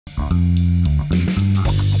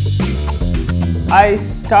I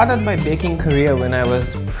started my baking career when I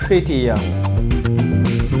was pretty young.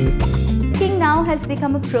 Baking now has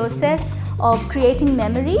become a process of creating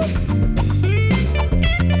memories.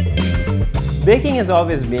 Baking has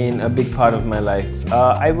always been a big part of my life.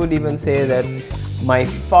 I would even say that my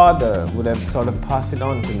father would have sort of passed it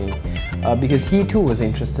on to me because he too was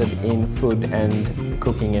interested in food and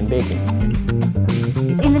cooking and baking.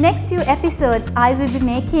 In the next few episodes, I will be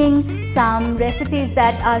making some recipes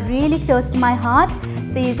that are really close to my heart.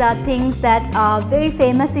 These are things that are very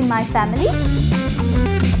famous in my family.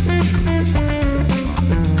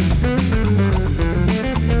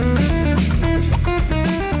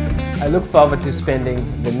 I look forward to spending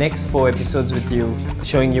the next 4 episodes with you,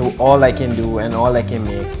 showing you all I can do and all I can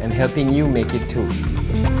make, and helping you make it too.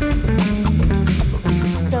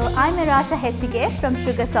 So I'm Erasha Hettige from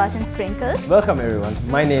Sugar, Salt and Sprinkles. Welcome everyone.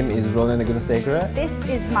 My name is Rolando Gunesekere. This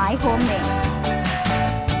is my homemade.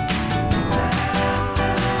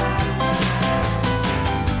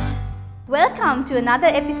 Welcome to another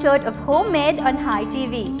episode of Homemade on High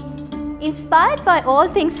TV. Inspired by all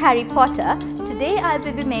things Harry Potter, today I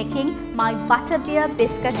will be making my butterbeer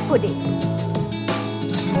biscuit pudding.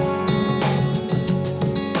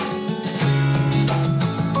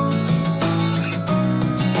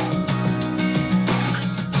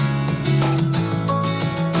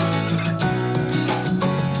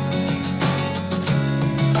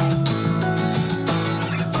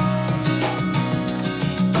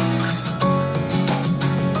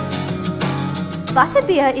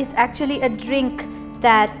 Butterbeer is actually a drink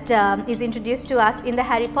that is introduced to us in the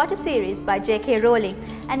Harry Potter series by J.K. Rowling,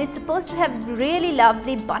 and it's supposed to have really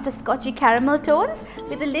lovely butterscotchy caramel tones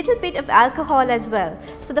with a little bit of alcohol as well.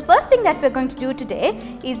 So the first thing that we're going to do today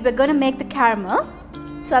is we're going to make the caramel.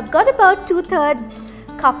 So I've got about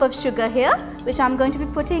 2/3 cup of sugar here, which I'm going to be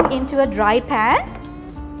putting into a dry pan.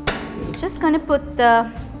 Just going to put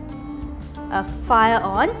the fire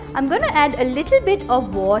on. I'm going to add a little bit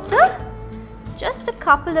of water, just a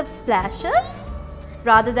couple of splashes,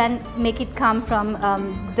 rather than make it come from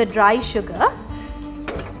the dry sugar.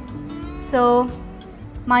 So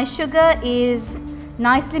my sugar is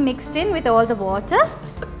nicely mixed in with all the water.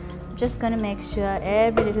 I'm just going to make sure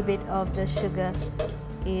every little bit of the sugar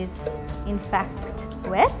is in fact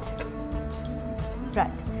wet.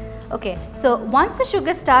 Right. Okay, so once the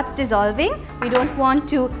sugar starts dissolving, we don't want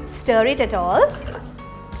to stir it at all.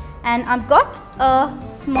 And I've got a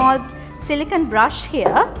small silicone brush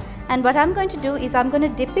here, and what I'm going to do is I'm going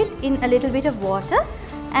to dip it in a little bit of water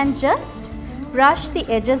and just brush the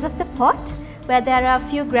edges of the pot where there are a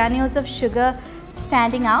few granules of sugar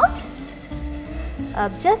standing out,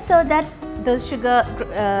 just so that those sugar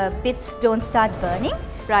bits don't start burning.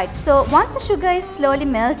 Right, so once the sugar is slowly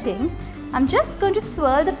melting, I'm just going to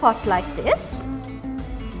swirl the pot like this.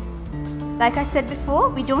 Like I said before,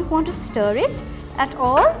 we don't want to stir it at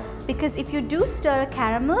all, because if you do stir a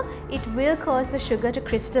caramel, it will cause the sugar to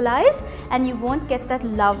crystallize and you won't get that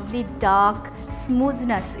lovely dark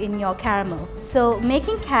smoothness in your caramel. So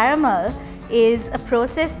making caramel is a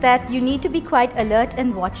process that you need to be quite alert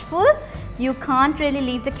and watchful. You can't really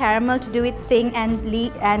leave the caramel to do its thing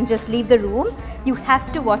and just leave the room. You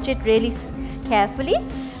have to watch it really carefully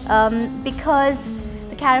because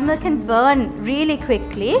the caramel can burn really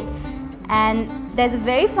quickly, and there's a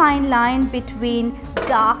very fine line between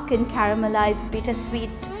dark and caramelized bittersweet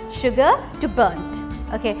sugar to burnt.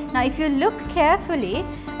 Okay, now if you look carefully,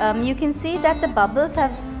 you can see that the bubbles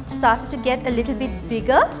have started to get a little bit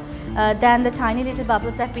bigger than the tiny little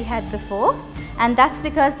bubbles that we had before, and that's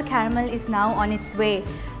because the caramel is now on its way.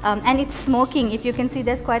 And it's smoking. If you can see,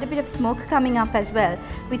 there's quite a bit of smoke coming up as well,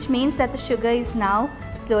 which means that the sugar is now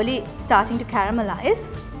slowly starting to caramelize.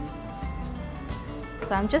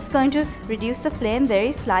 So I'm just going to reduce the flame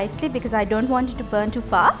very slightly because I don't want it to burn too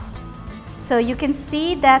fast. So you can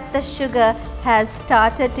see that the sugar has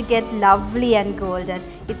started to get lovely and golden.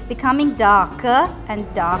 It's becoming darker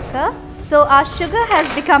and darker. So our sugar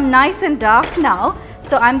has become nice and dark now.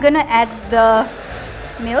 So I'm going to add the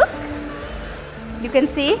milk. You can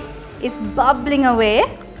see it's bubbling away,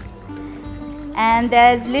 and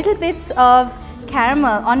there's little bits of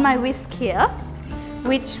caramel on my whisk here,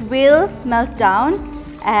 which will melt down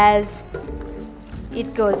as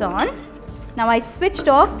it goes on. Now I switched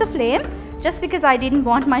off the flame just because I didn't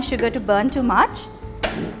want my sugar to burn too much.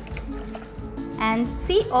 And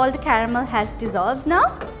see, all the caramel has dissolved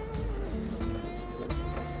now.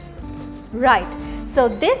 Right, so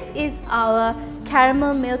this is our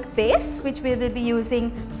caramel milk base, which we will be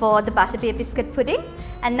using for the butterbeer biscuit pudding.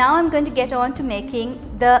 And now I'm going to get on to making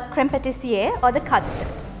the creme patissier or the custard.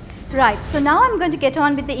 Right, so now I'm going to get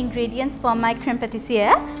on with the ingredients for my creme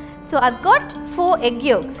pâtissière. So I've got 4 egg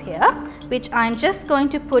yolks here, which I'm just going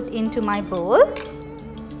to put into my bowl.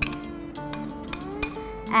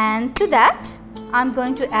 And to that, I'm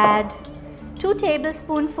going to add 2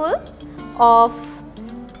 tablespoonfuls of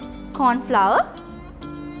corn flour.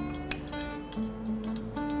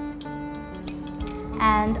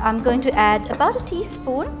 And I'm going to add about a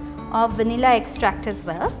teaspoon of vanilla extract as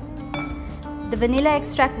well. The vanilla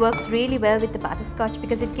extract works really well with the butterscotch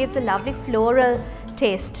because it gives a lovely floral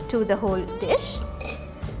taste to the whole dish.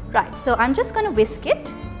 Right, so I'm just going to whisk it.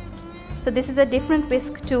 So this is a different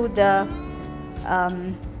whisk to the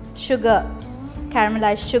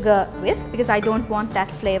caramelized sugar whisk, because I don't want that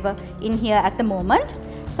flavor in here at the moment.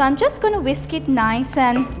 So I'm just going to whisk it nice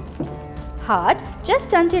and hard,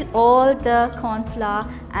 just until all the corn flour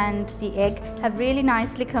and the egg have really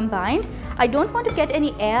nicely combined. I don't want to get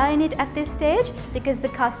any air in it at this stage, because the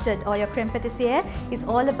custard or your creme pâtissière is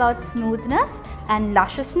all about smoothness and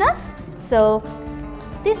lusciousness. So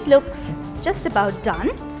this looks just about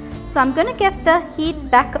done. So I'm going to get the heat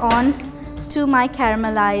back on to my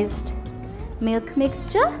caramelized milk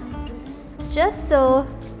mixture, just so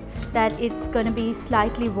that it's going to be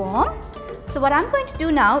slightly warm. So what I'm going to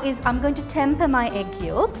do now is I'm going to temper my egg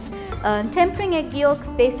yolks. Tempering egg yolks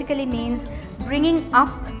basically means bringing up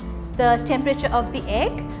the temperature of the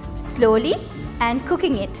egg slowly and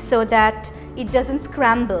cooking it so that it doesn't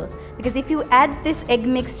scramble. Because if you add this egg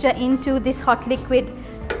mixture into this hot liquid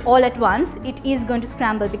all at once, it is going to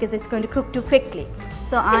scramble because it's going to cook too quickly.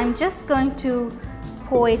 So I'm just going to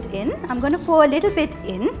pour it in. I'm going to pour a little bit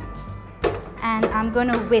in and I'm going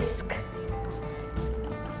to whisk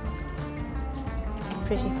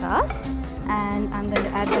pretty fast, and I'm going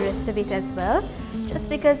to add the rest of it as well, just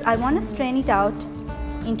because I want to strain it out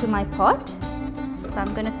into my pot. So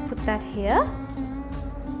I'm going to put that here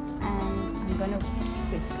and I'm going to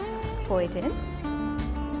pour it in.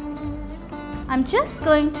 I'm just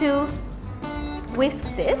going to whisk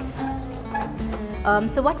this.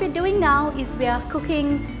 So what we're doing now is we are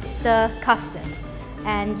cooking the custard,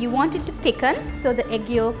 and you want it to thicken, so the egg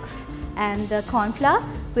yolks and the corn flour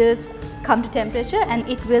will come to temperature and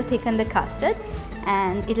it will thicken the custard,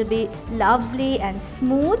 and it'll be lovely and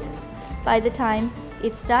smooth by the time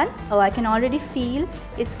it's done. Oh, I can already feel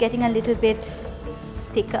it's getting a little bit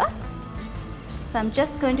thicker. So I'm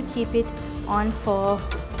just going to keep it on for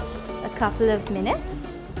a couple of minutes.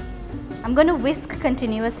 I'm going to whisk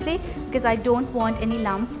continuously because I don't want any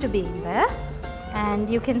lumps to be in there. And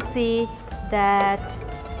you can see that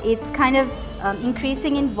it's kind of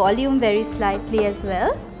increasing in volume very slightly as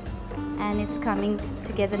well. And it's coming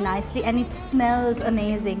together nicely, and it smells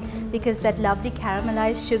amazing because that lovely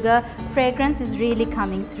caramelized sugar fragrance is really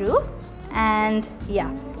coming through. And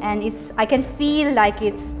yeah, and I can feel like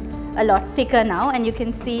it's a lot thicker now, and you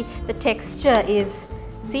can see the texture is,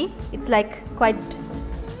 see, it's like quite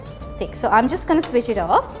thick. So I'm just going to switch it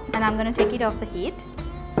off and I'm going to take it off the heat,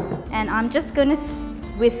 and I'm just going to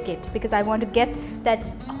whisk it because I want to get that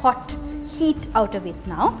hot heat out of it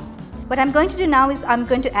now. What I'm going to do now is I'm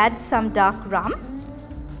going to add some dark rum.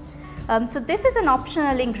 So this is an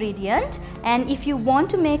optional ingredient, and if you want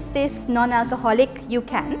to make this non-alcoholic, you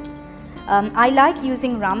can. I like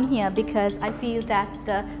using rum here because I feel that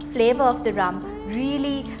the flavor of the rum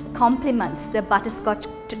really complements the butterscotch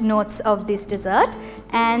notes of this dessert.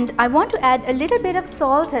 And I want to add a little bit of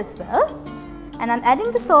salt as well. And I'm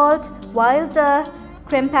adding the salt while the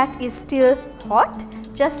creme pâte is still hot,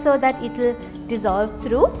 just so that it will dissolve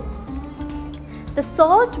through. The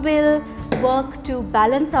salt will work to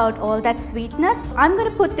balance out all that sweetness. I'm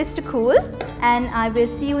going to put this to cool, and I will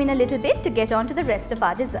see you in a little bit to get on to the rest of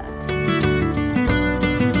our dessert.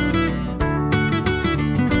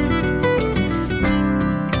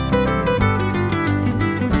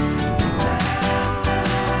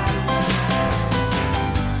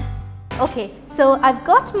 Okay, so I've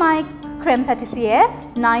got my creme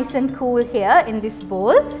pâtissière nice and cool here in this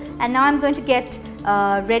bowl, and now I'm going to get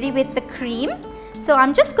ready with the cream. So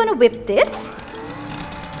I'm just going to whip this.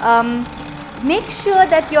 Make sure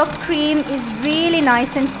that your cream is really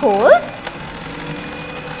nice and cold,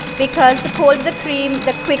 because the colder the cream,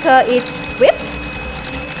 the quicker it whips.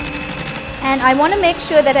 And I want to make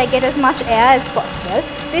sure that I get as much air as possible.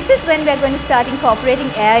 This is when we are going to start incorporating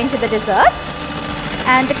air into the dessert.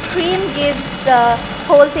 And the cream gives the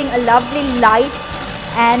whole thing a lovely light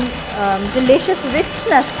and delicious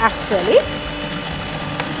richness actually.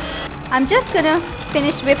 I'm just going to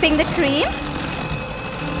finish whipping the cream.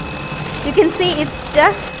 You can see it's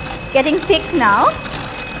just getting thick now.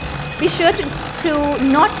 Be sure to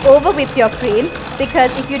not over whip your cream,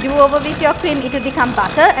 because if you do over whip your cream, it will become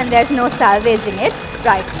butter and there's no salvaging it.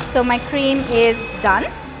 Right, so my cream is done.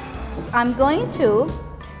 I'm going to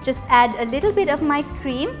just add a little bit of my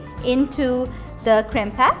cream into the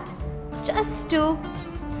creme pat just to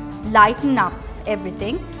lighten up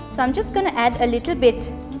everything. So I'm just going to add a little bit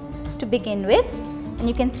to begin with, and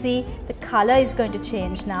you can see the color is going to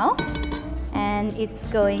change now, and it's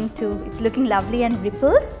looking lovely and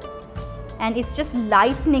rippled, and it's just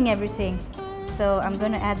lightening everything. So I'm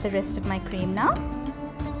going to add the rest of my cream now,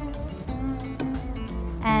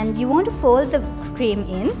 and you want to fold the cream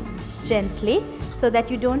in gently so that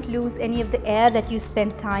you don't lose any of the air that you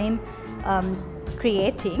spent time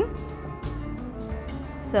creating.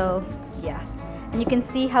 So yeah, and you can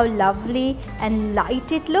see how lovely and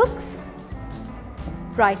light it looks.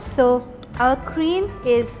 Right, so our cream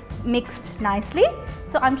is mixed nicely.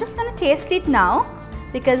 So I'm just going to taste it now,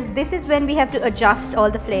 because this is when we have to adjust all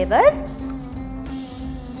the flavors.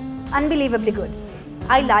 Unbelievably good.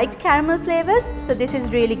 I like caramel flavors, so this is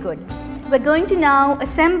really good. We're going to now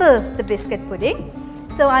assemble the biscuit pudding.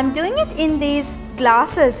 So I'm doing it in these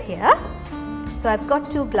glasses here. So I've got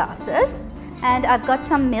 2 glasses, and I've got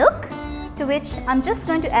some milk, to which I'm just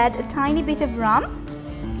going to add a tiny bit of rum,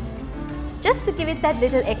 just to give it that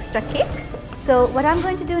little extra kick. So what I'm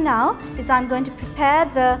going to do now is I'm going to prepare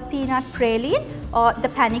the peanut praline or the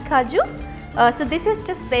panikaju. So this is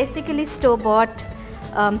just basically store-bought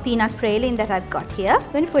peanut praline that I've got here.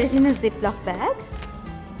 I'm going to put it in a Ziploc bag.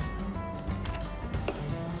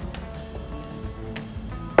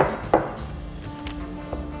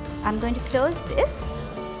 I'm going to close this,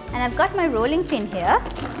 and I've got my rolling pin here.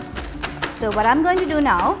 So what I'm going to do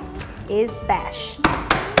now is bash.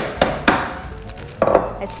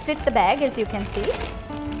 I've split the bag, as you can see.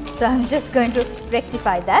 So I'm just going to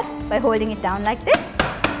rectify that by holding it down like this.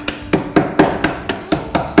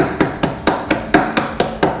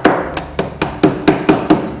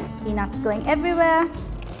 Peanuts going everywhere,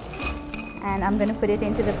 and I'm going to put it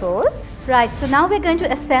into the bowl. Right, so now we're going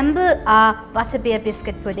to assemble our butterbeer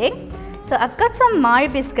biscuit pudding. So I've got some Mar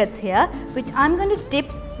biscuits here, which I'm going to dip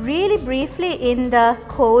really briefly in the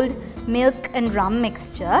cold milk and rum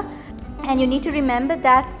mixture. And you need to remember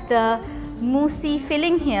that the moussey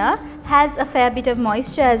filling here has a fair bit of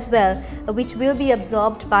moisture as well, which will be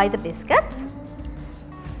absorbed by the biscuits.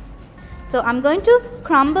 So I'm going to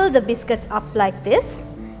crumble the biscuits up like this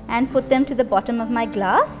and put them to the bottom of my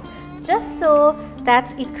glass, just so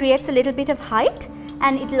that it creates a little bit of height,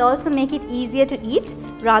 and it will also make it easier to eat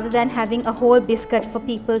rather than having a whole biscuit for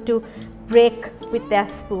people to break with their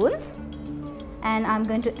spoons. And I'm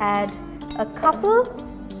going to add a couple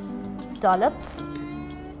dollops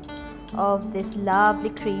of this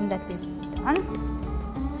lovely cream that we've done.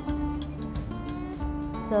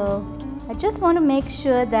 So I just want to make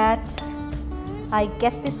sure that I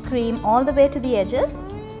get this cream all the way to the edges,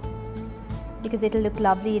 because it will look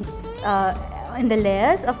lovely in the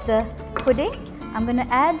layers of the pudding. I'm going to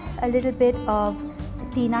add a little bit of the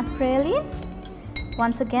peanut praline.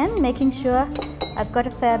 Once again, making sure I've got a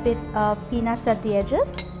fair bit of peanuts at the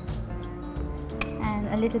edges,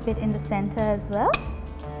 a little bit in the center as well,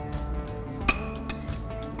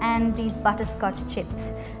 and these butterscotch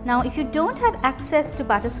chips. Now if you don't have access to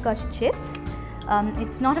butterscotch chips,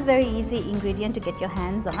 it's not a very easy ingredient to get your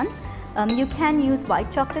hands on. You can use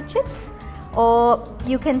white chocolate chips, or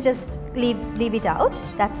you can just leave it out.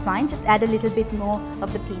 That's fine, just add a little bit more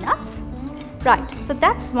of the peanuts. Right, so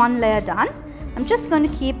that's one layer done. I'm just going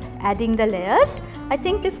to keep adding the layers. I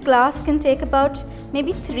think this glass can take about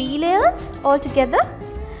maybe 3 layers altogether.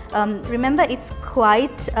 Remember, it's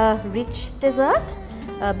quite a rich dessert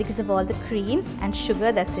because of all the cream and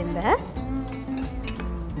sugar that's in there.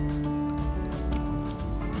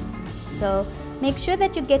 So make sure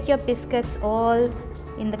that you get your biscuits all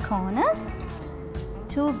in the corners.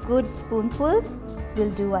 2 good spoonfuls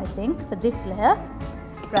will do, I think, for this layer.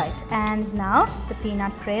 Right, and now the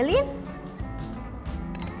peanut praline.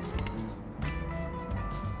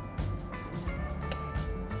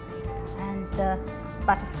 And the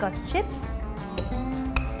butterscotch chips,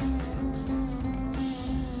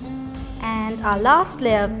 and our last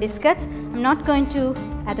layer of biscuits. I'm not going to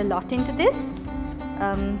add a lot into this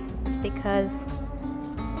because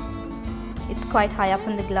it's quite high up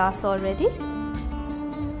in the glass already.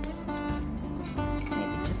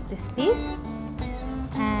 Maybe just this piece,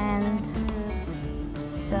 and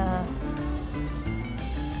the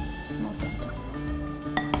most on top.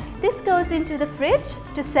 This goes into the fridge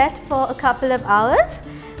to set for a couple of hours,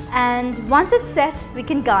 and once it's set, we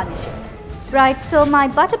can garnish it. Right, so my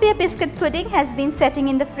butterbeer biscuit pudding has been setting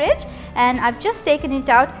in the fridge, and I've just taken it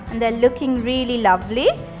out, and they're looking really lovely.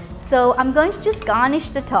 So I'm going to just garnish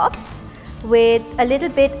the tops with a little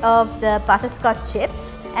bit of the butterscotch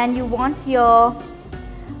chips, and you want your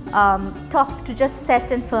top to just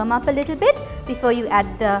set and firm up a little bit before you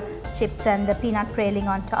add the chips and the peanut praline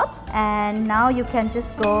on top. And now you can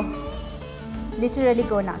just literally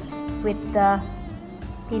go nuts with the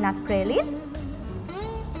peanut praline.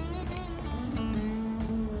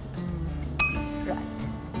 Right,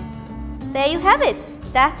 there you have it.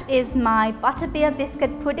 That is my butterbeer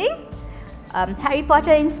biscuit pudding, Harry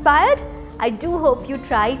Potter inspired. I do hope you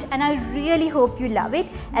try it, and I really hope you love it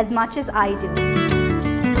as much as I do.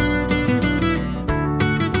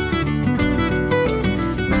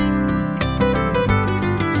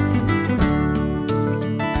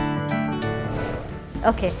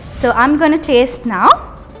 Okay, so I'm going to taste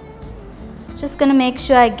now. Just going to make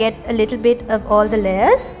sure I get a little bit of all the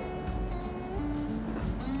layers.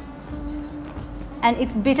 And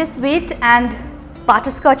it's bittersweet and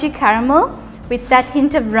butterscotchy caramel with that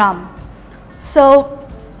hint of rum. So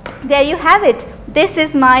there you have it. This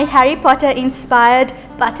is my Harry Potter inspired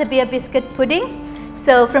butterbeer biscuit pudding.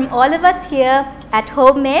 So from all of us here at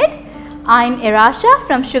Homemade, I'm Erasha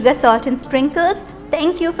from Sugar, Salt and Sprinkles.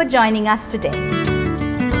 Thank you for joining us today.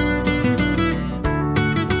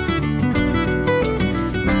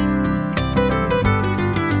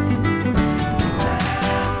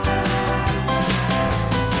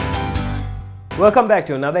 Welcome back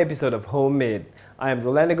to another episode of Homemade. I am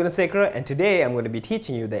Rolando Gunesekere, and today I'm going to be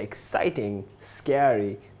teaching you the exciting,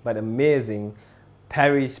 scary, but amazing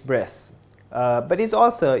Paris-Bresse. But it's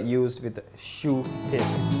also used with choux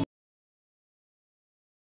pastry.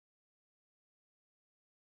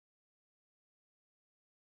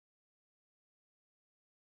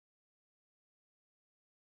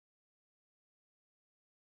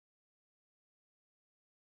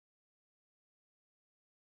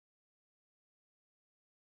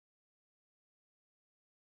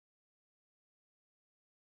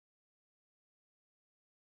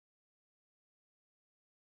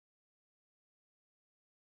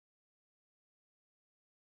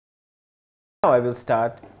 Now I will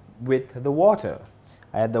start with the water.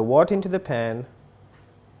 I add the water into the pan,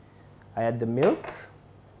 I add the milk,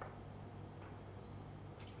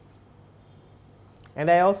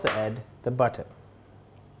 and I also add the butter.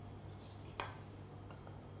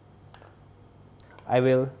 I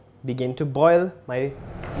will begin to boil my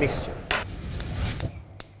mixture.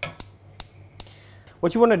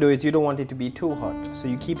 What you want to do is you don't want it to be too hot, so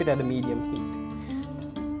you keep it at a medium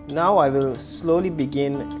heat. Now I will slowly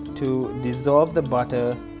begin to dissolve the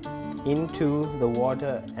butter into the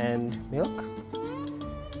water and milk.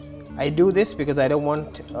 I do this because I don't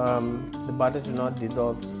want the butter to not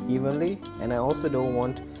dissolve evenly, and I also don't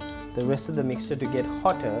want the rest of the mixture to get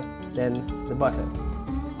hotter than the butter.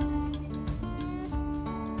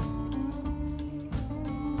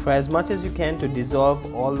 Try as much as you can to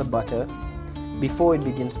dissolve all the butter before it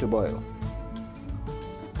begins to boil.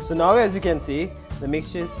 So now, as you can see, the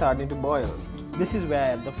mixture is starting to boil. This is where I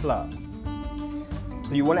add the flour.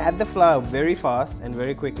 So you want to add the flour very fast and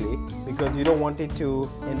very quickly because you don't want it to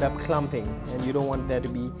end up clumping, and you don't want there to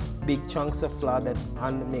be big chunks of flour that's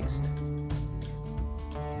unmixed.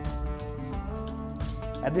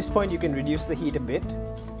 At this point you can reduce the heat a bit,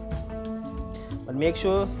 but make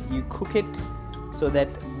sure you cook it so that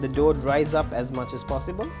the dough dries up as much as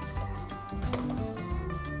possible.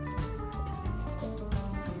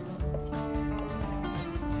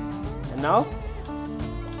 And now,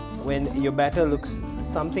 when your batter looks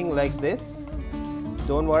something like this,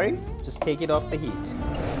 don't worry, just take it off the heat.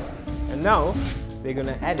 And now we're going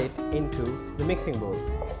to add it into the mixing bowl.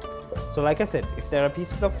 So like I said, if there are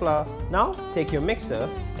pieces of flour, now take your mixer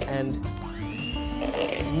and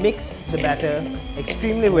mix the batter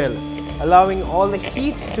extremely well, allowing all the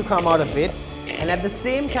heat to come out of it. And at the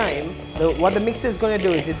same time, what the mixer is going to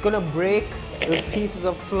do is it's going to break those pieces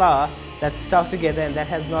of flour that's stuck together and that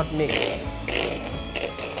has not mixed.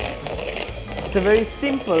 It's a very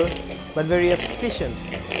simple but very efficient.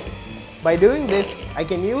 By doing this, I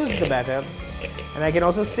can use the batter and I can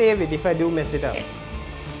also save it if I do mess it up.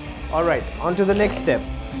 Alright, on to the next step.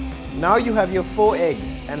 Now you have your 4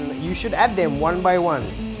 eggs and you should add them one by one.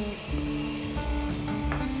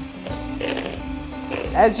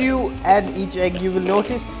 As you add each egg, you will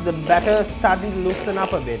notice the batter starting to loosen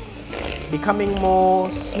up a bit, becoming more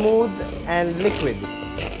smooth and liquid.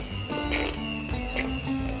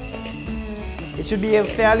 It should be a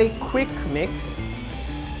fairly quick mix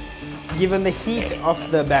given the heat of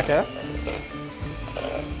the batter.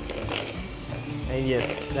 And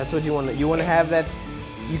yes, that's what you want. You want to have that.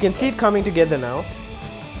 You can see it coming together now.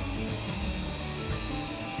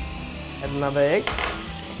 Add another egg.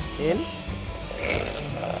 in.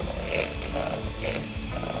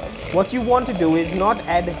 What you want to do is not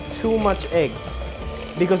add too much egg,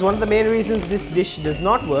 because one of the main reasons this dish does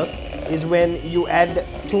not work is when you add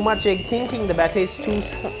too much egg thinking the batter is too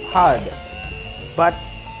hard. But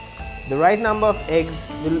the right number of eggs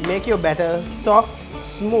will make your batter soft,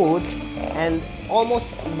 smooth and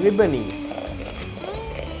almost ribbony.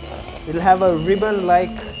 It will have a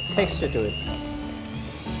ribbon-like texture to it.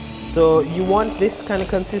 So you want this kind of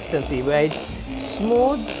consistency where it's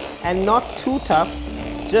smooth and not too tough,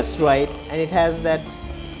 just right, and it has that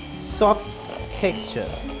soft texture.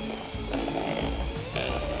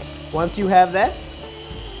 Once you have that,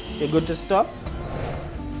 you're good to stop.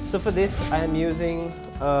 So for this, I am using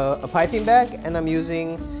a piping bag, and I'm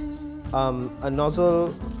using a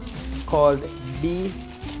nozzle called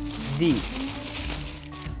BD.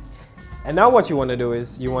 And now what you want to do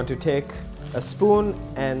is you want to take a spoon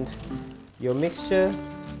and your mixture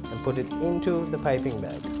and put it into the piping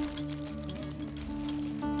bag.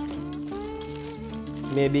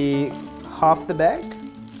 Maybe half the bag.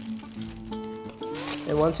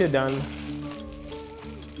 And once you're done,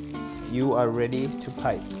 you are ready to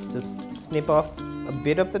pipe. Just snip off a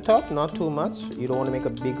bit of the top, not too much. You don't want to make a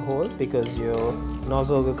big hole because your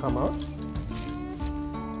nozzle will come out.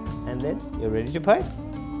 And then you're ready to pipe.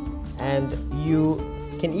 And you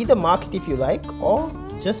can either mark it if you like, or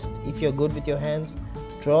just, if you're good with your hands,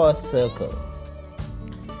 draw a circle.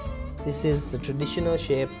 This is the traditional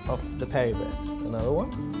shape of the Paris breast. Another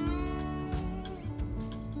one.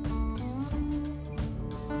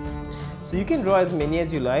 So you can draw as many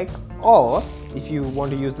as you like, or if you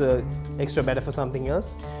want to use the extra batter for something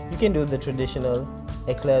else, you can do the traditional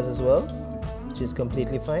eclairs as well, which is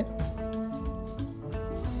completely fine.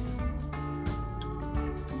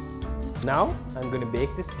 Now I'm going to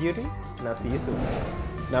bake this beauty, and I'll see you soon.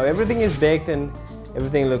 Now everything is baked and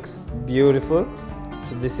everything looks beautiful.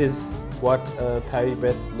 So this is what a Paris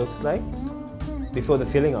breast looks like before the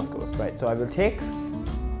filling, of course. Right, so I will take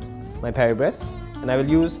my Paris breast and I will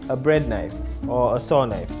use a bread knife or a saw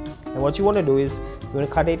knife. And what you want to do is you're going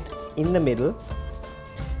to cut it in the middle,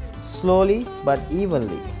 slowly but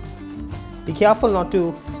evenly. Be careful not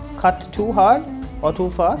to cut too hard or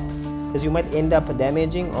too fast, because you might end up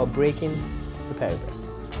damaging or breaking the Paris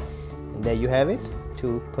breast. And there you have it,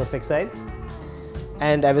 two perfect sides.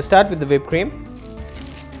 And I will start with the whipped cream.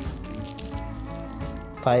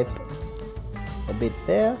 Pipe a bit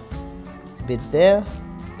there, a bit there.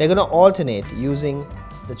 They're going to alternate using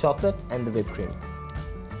the chocolate and the whipped cream.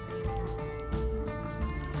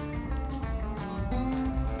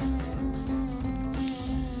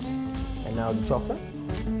 And now the chocolate.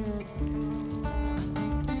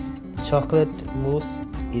 Chocolate mousse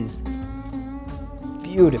is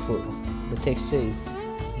beautiful. The texture is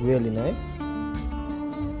really nice.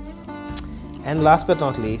 And last but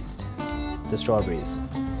not least, the strawberries.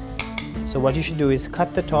 So what you should do is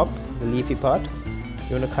cut the top, the leafy part.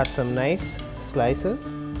 You want to cut some nice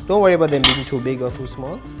slices. Don't worry about them being too big or too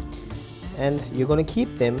small. And you're going to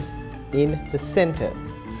keep them in the center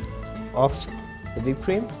of the whipped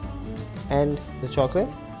cream and the chocolate,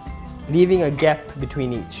 leaving a gap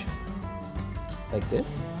between each, like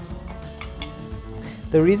this.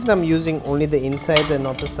 The reason I'm using only the insides and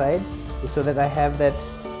not the side is so that I have that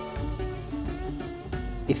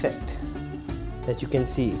effect that you can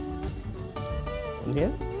see on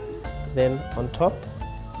here. Then on top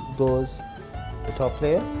goes the top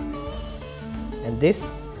layer, and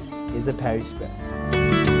this is a Paris breast.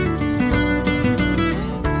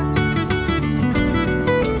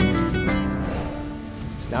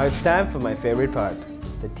 Now it's time for my favorite part,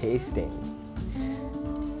 the tasting.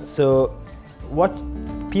 So what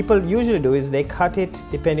people usually do is they cut it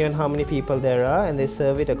depending on how many people there are, and they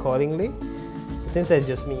serve it accordingly. So since there's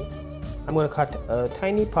just me, I'm going to cut a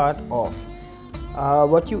tiny part off.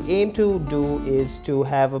 What you aim to do is to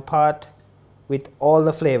have a part with all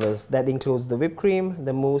the flavors. That includes the whipped cream,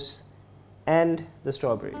 the mousse and the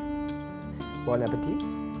strawberry. Bon appetit.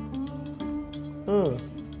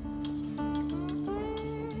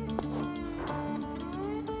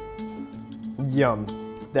 Yum.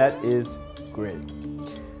 That is great.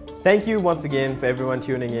 Thank you once again for everyone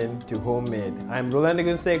tuning in to Homemade. I'm Rolando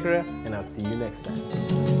Gunesekere, and I'll see you next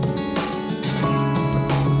time.